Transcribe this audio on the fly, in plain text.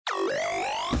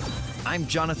I'm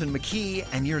Jonathan McKee,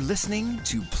 and you're listening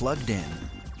to Plugged In.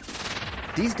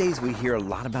 These days, we hear a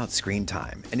lot about screen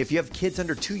time. And if you have kids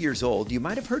under 2 years old, you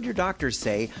might have heard your doctors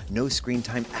say no screen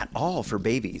time at all for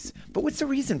babies. But what's the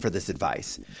reason for this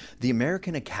advice? The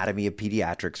American Academy of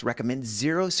Pediatrics recommends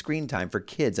zero screen time for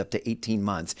kids up to 18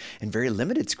 months and very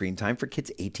limited screen time for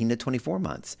kids 18 to 24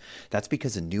 months. That's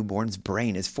because a newborn's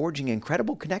brain is forging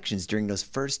incredible connections during those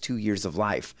first 2 years of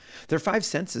life. Their five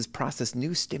senses process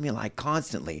new stimuli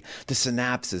constantly. The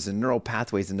synapses and neural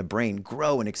pathways in the brain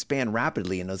grow and expand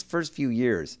rapidly in those first few years.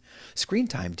 Screen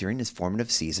time during this formative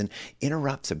season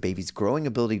interrupts a baby's growing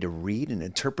ability to read and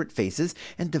interpret faces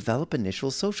and develop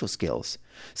initial social skills.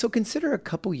 So consider a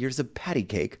couple years of patty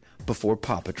cake before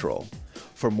Paw Patrol.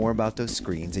 For more about those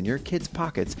screens in your kids'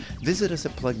 pockets, visit us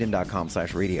at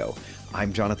pluggedin.com/radio.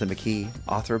 I'm Jonathan McKee,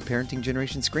 author of Parenting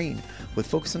Generation Screen, with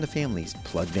Focus on the Family's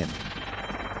Plugged In.